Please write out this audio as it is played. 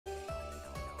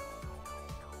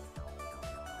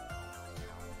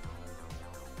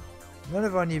None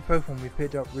of our new Pokemon we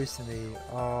picked up recently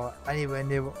are anywhere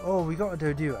near. Oh, we got a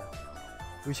Doduo,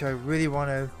 which I really want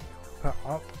to put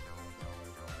up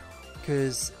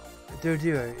because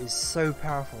Doduo is so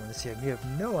powerful in this game. You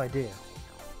have no idea.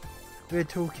 We're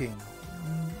talking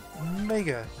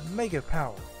mega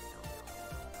power.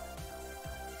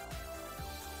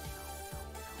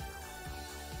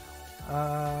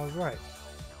 Right.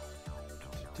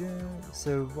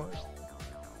 So what?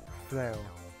 Flail.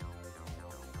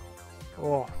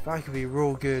 Oh, that could be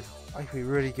real good. That could be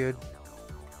really good.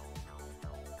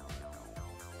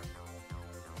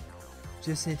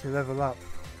 Just need to level up.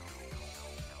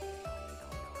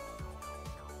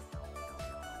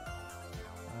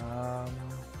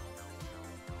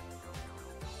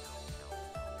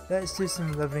 Let's do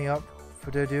some leveling up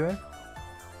for Doduo,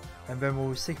 and then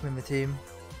we'll stick him in the team.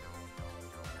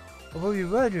 Although we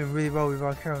were doing really well with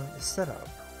our current setup,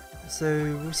 so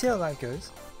we'll see how that goes.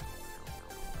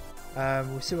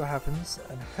 We'll see what happens,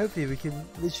 and hopefully we can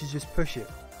literally just push it.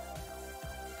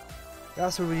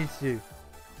 That's what we need to do.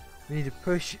 We need to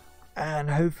push and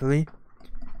hopefully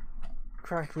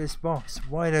crack this box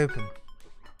wide open.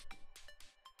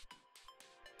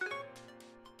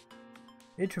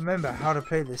 Need to remember how to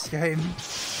play this game.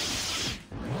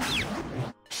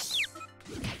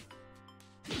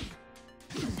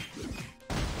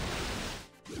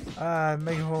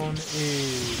 Megahorn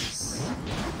is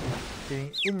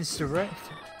getting insurrect.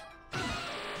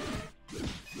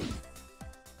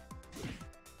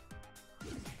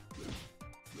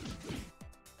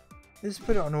 Let's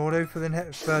put it on auto for the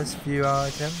first few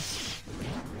attempts.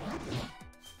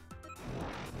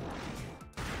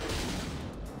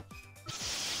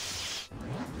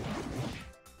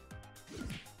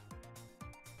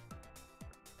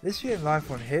 This getting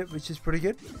life on hit, which is pretty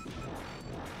good.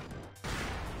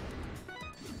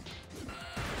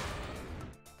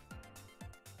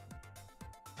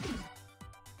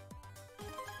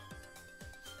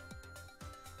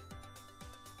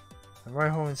 And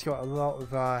Rhyhorn's got a lot of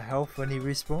health when he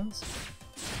respawns.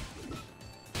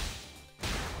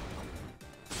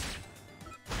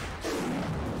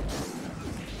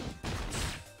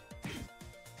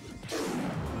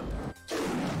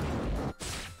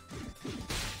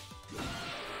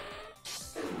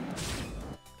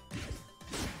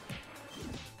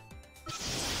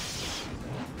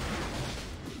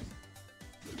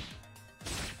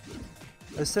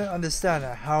 I just don't understand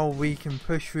how we can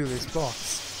push through this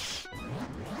boss.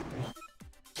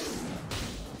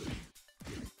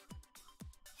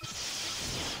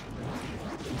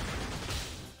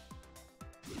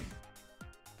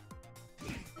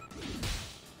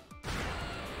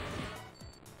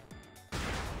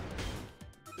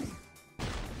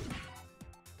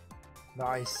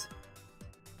 Nice.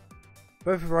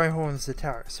 Both of Rhyhorn's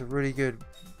attacks are really good.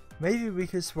 Maybe we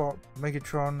could swap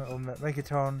Megatron or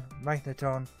Megaton,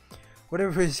 Magneton,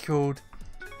 whatever it's called,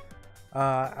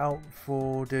 out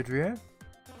for Dodrio.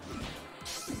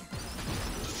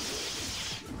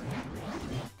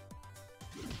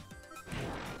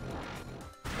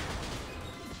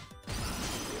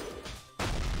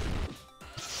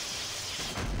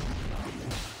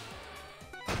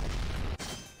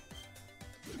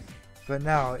 But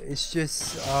now it's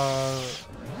just a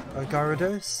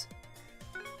Gyarados.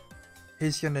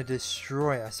 He's gonna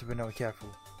destroy us if we're not careful.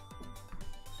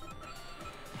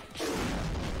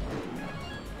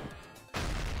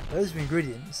 Those are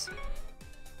ingredients.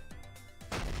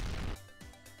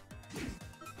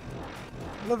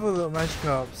 Love all the little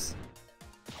Magikarps.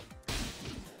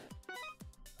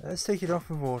 Let's take it off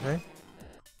with water.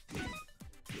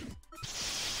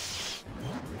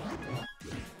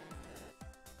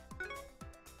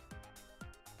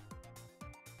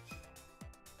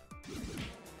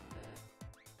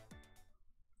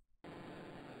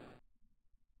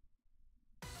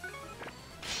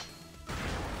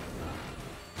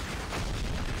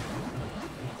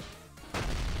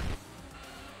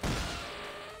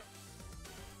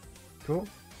 Cool.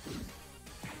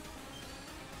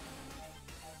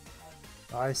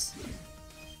 Nice.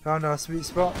 Found our sweet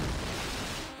spot.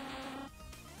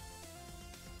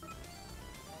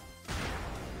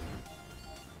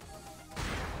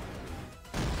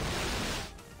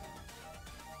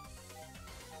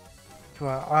 Come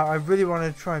on, I really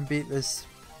want to try and beat this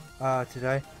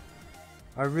today.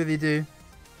 I really do.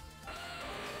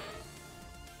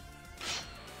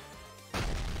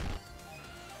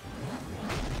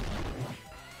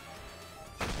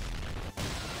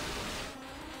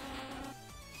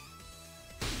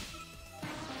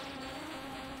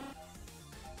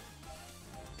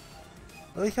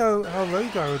 I like how low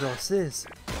Gyarados is.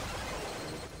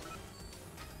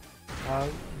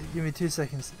 Give me 2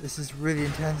 seconds. This is really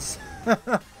intense.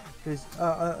 Please.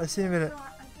 I see you in a minute.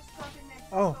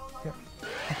 Oh,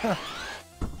 yeah.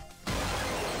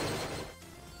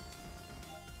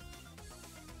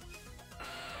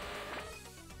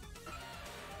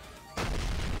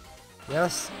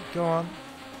 Yes, go on.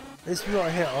 At least we got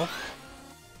a hit off.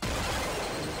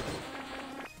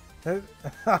 Nope.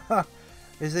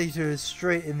 His E2 is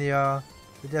straight in the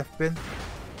death bin.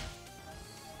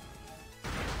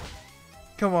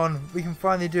 Come on, we can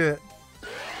finally do it.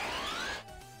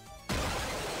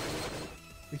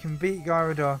 We can beat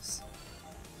Gyarados.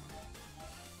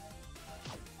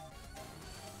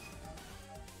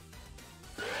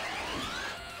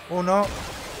 Or not.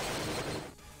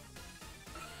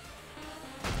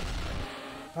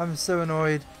 I'm so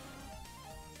annoyed.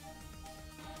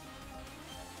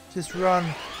 Just run.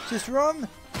 Just run!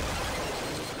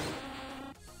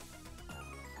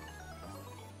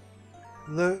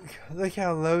 Look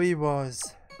how low he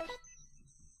was.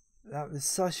 That was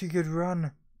such a good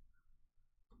run.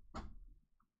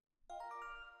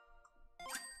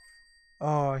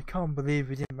 Oh, I can't believe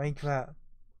we didn't make that.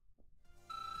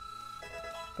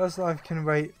 First life can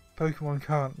wait, Pokemon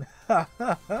can't.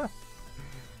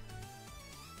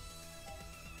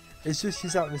 It's just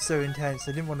because that was so intense,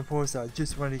 I didn't want to pause that, I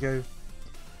just wanted to go.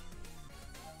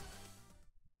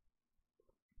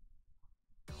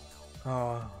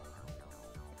 Oh.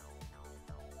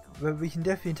 But we can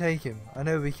definitely take him, I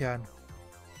know we can.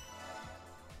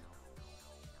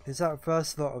 Because that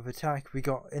first lot of attack we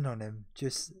got in on him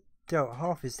just dealt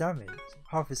half his damage,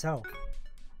 half his health.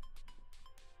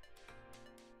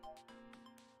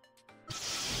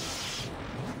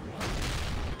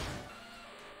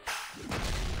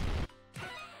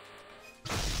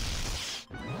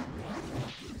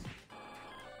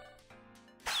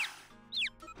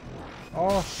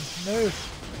 Oh no!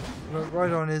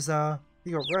 Right on his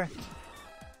he got wrecked.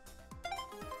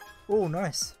 Oh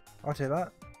nice! I'll take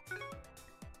that.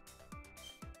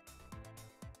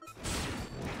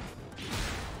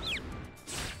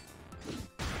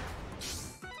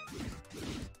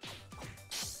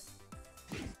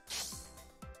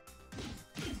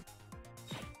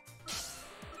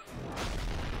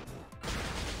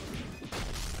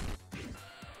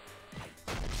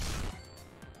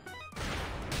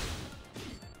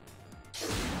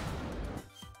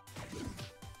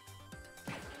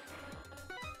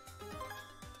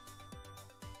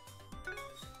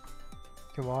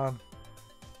 Come on.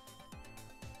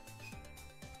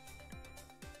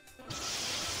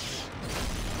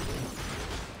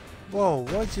 Whoa,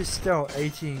 what just dealt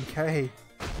 18k?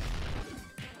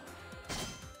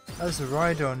 That's a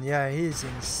Rhydon, yeah, he is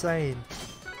insane.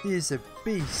 He is a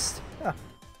beast.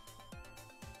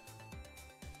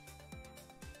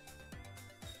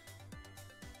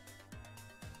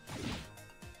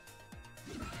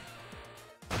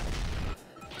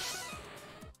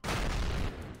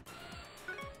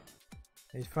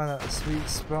 He's found out a sweet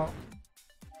spot.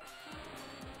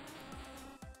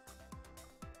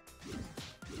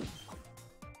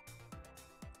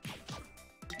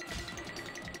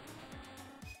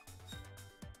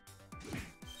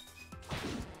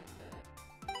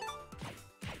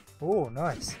 Oh,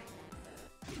 nice.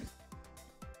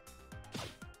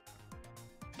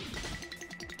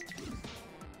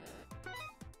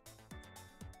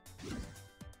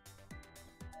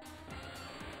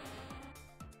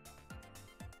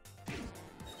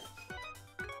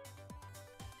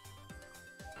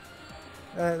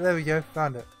 There we go,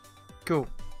 found it. Cool.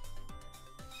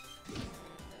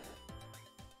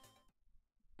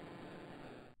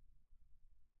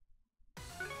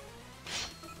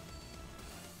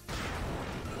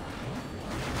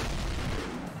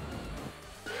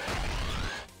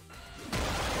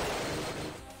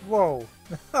 Whoa!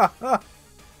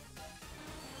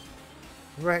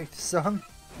 Wrecked, son.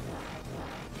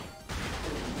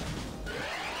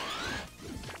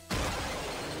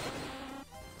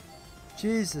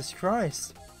 Jesus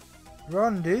Christ.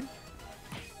 Run, dude.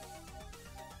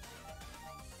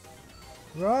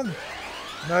 Run.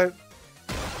 Nope.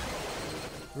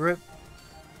 Rip.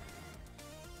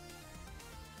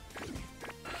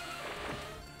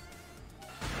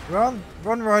 Run.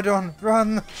 Run, Rhydon.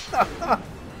 Run.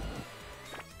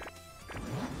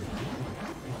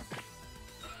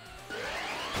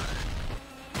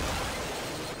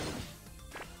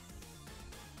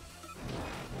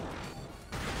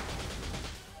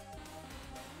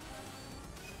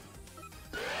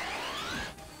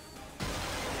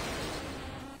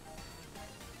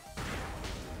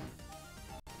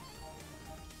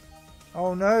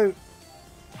 Oh no!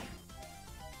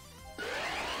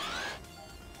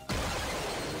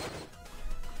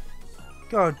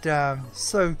 God damn,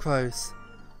 so close.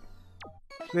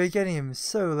 We're getting him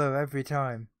so low every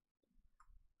time.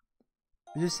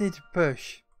 We just need to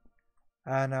push.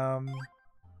 And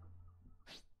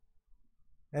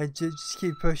just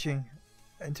keep pushing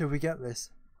until we get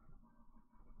this.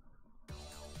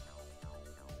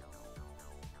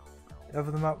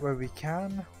 Level them up where we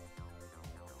can.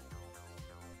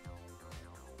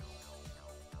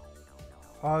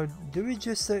 Do we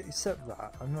just accept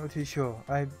that? I'm not too sure.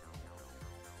 I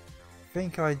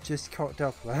think I just cocked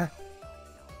up there.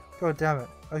 God damn it.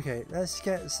 Okay, let's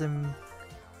get some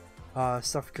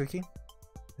stuff cooking.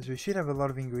 Because we should have a lot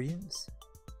of ingredients.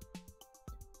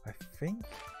 I think.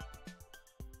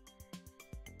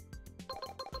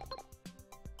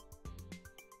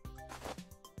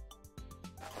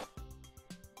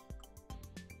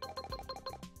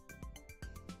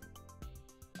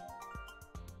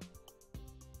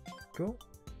 Cool.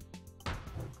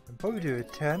 And probably do a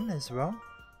 10 as well.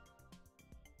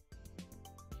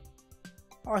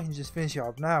 Oh, I can just finish it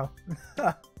up now.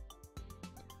 I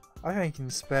think I can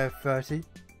spare 30.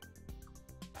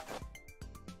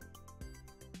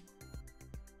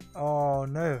 Oh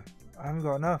no, I haven't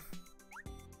got enough.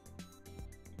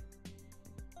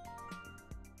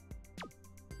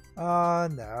 No,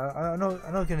 I'm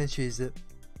not gonna choose it.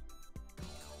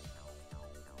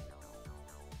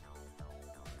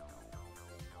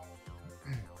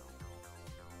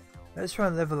 Let's try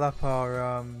and level up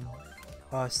our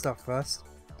stuff first,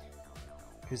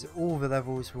 because all the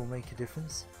levels will make a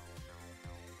difference.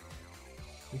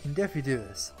 We can definitely do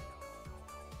this.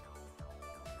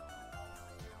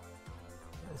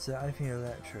 Is there anything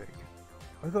electric?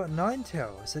 I've got 9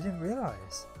 tails, I didn't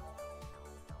realise.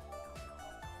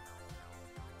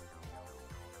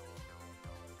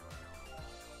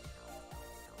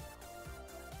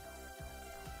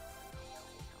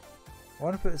 I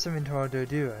want to put some into our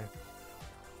Doduo.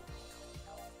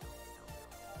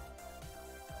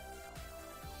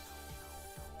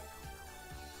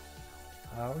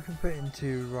 We can put it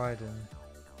into Raiden.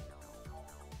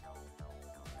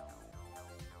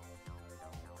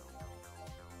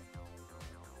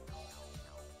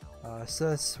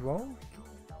 Sir Swole?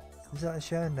 Is that a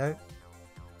share? No.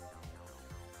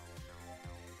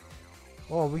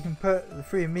 Oh, we can put the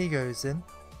 3 amigos in.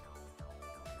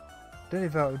 Don't know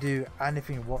if that will do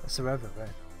anything whatsoever though.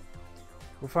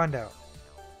 We'll find out.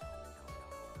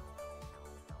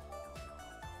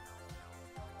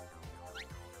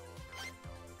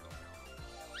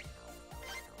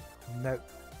 Nope,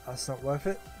 that's not worth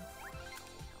it.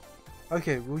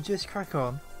 Okay, we'll just crack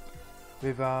on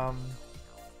with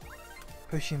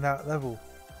pushing that level,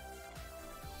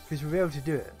 because we'll be able to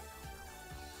do it.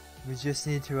 We just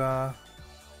need to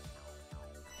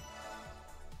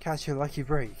catch a lucky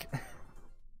break.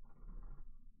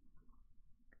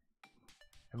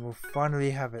 And we'll finally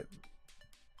have it.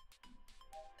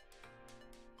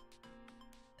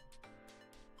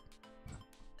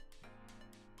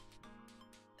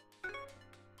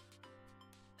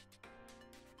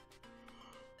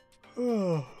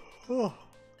 Oh.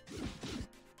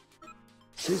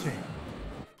 Excuse me.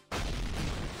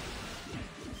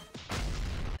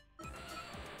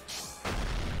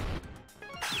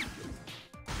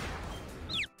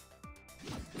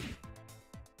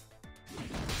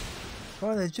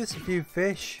 Oh, there's just a few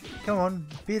fish. Come on,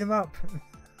 beat them up.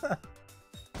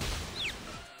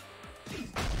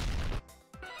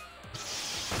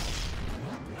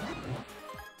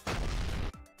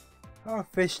 Oh,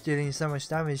 fish dealing so much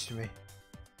damage to me.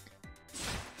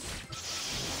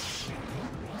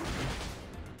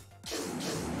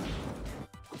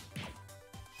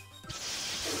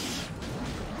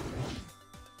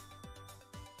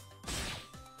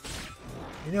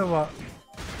 You know what?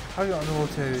 Having it on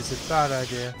auto is a bad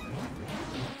idea.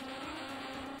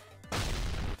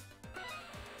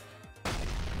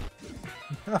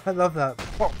 I love that.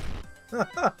 Pop!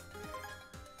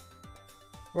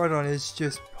 Rhydon is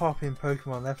just popping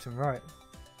Pokemon left and right.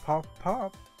 Pop,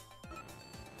 pop!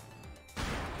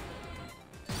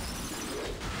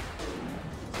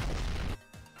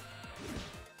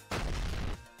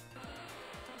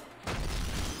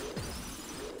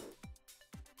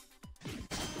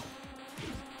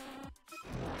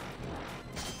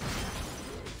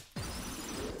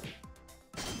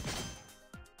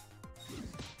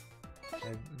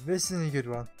 This is a good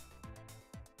one.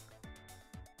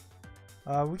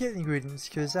 We'll get the ingredients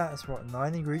because that's what,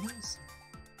 9 ingredients?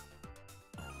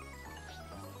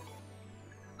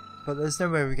 But there's no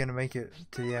way we're going to make it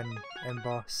to the end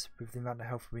boss with the amount of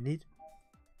health we need.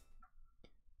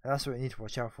 And that's what we need to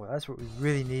watch out for. That's what we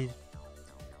really need.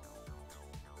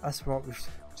 That's what we've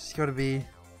just got to be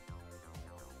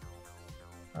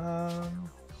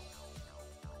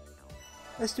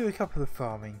Let's do a couple of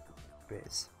farming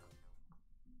bits.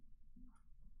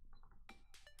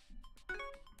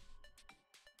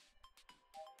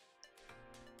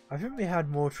 I think we had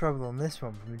more trouble on this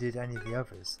one than we did any of the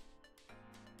others.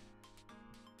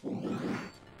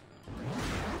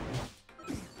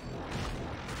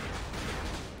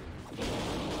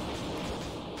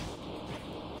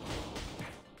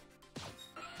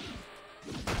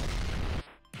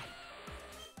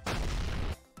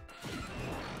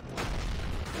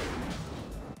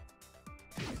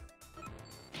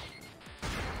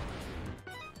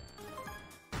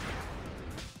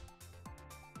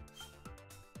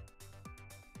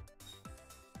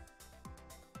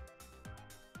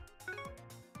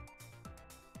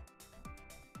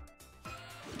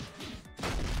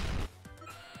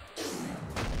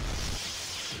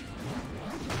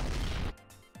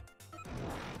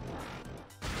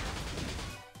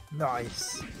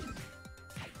 Nice.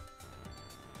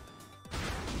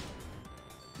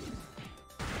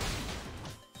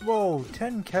 Whoa,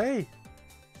 10k?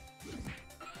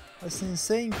 That's an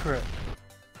insane crit.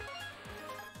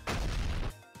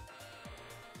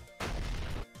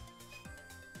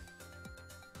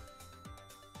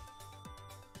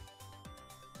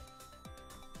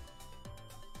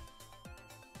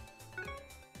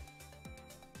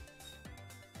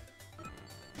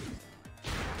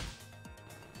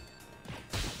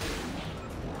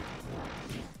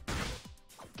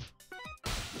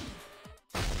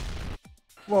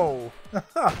 Whoa!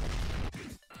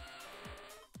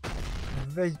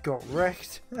 They got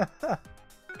wrecked.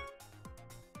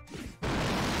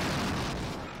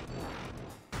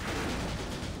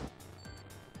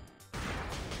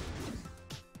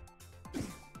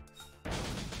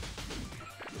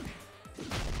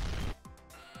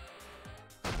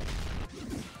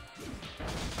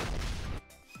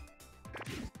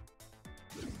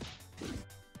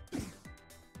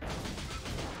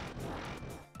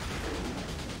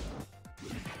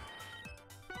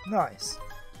 Nice.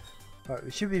 Right,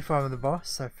 we should be fine with the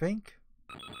boss, I think.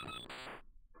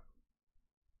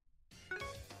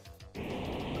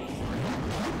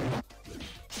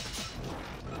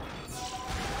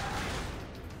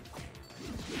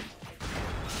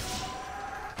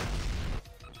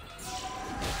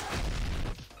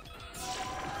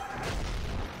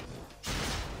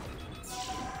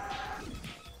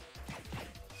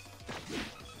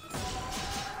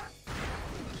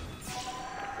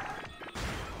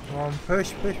 Come on,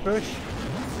 push, push, push.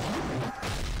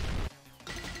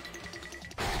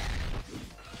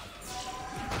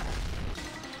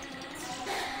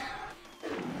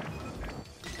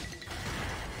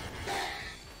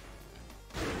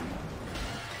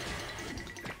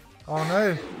 Oh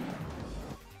no.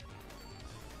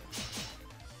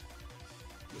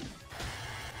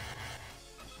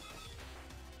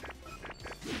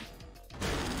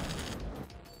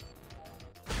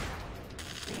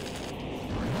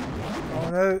 Oh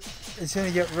no, it's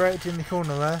gonna get wrecked in the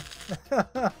corner there.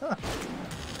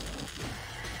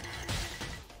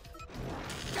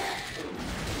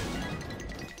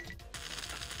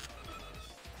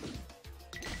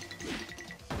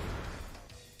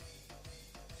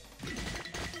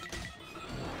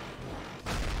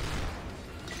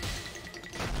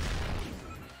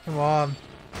 Come on.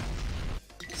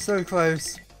 So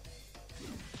close.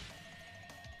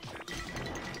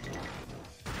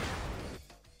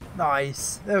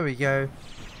 Nice. There we go.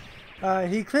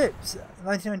 He clips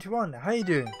 1991. How you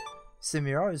doing?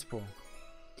 Simir Osborne.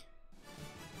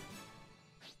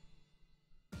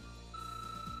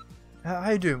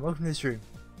 How you doing? Welcome to this room.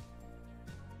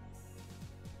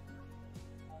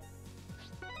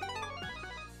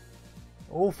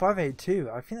 Oh, 582.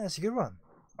 I think that's a good one.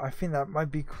 I think that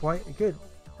might be quite good.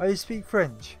 Oh, you speak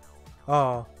French?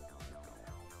 Oh.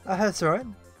 That's alright.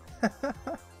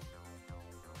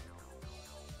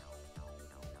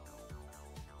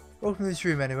 Welcome to this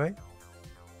room anyway.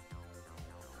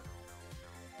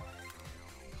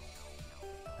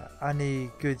 Any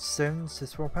good stones to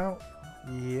swap out?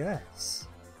 Yes.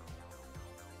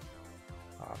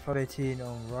 518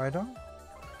 on Rhydon.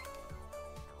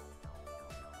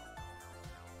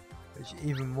 Which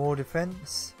even more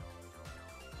defense.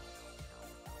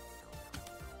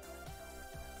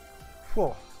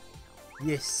 Whoa.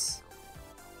 Yes.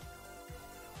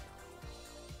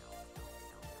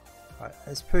 Right,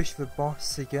 let's push the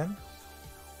boss again.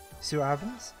 See what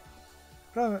happens.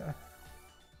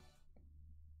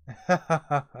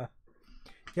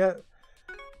 Yeah,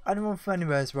 anyone from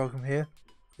anywhere is welcome here.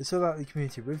 It's all about the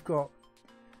community. We've got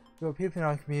people in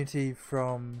our community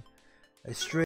from Australia.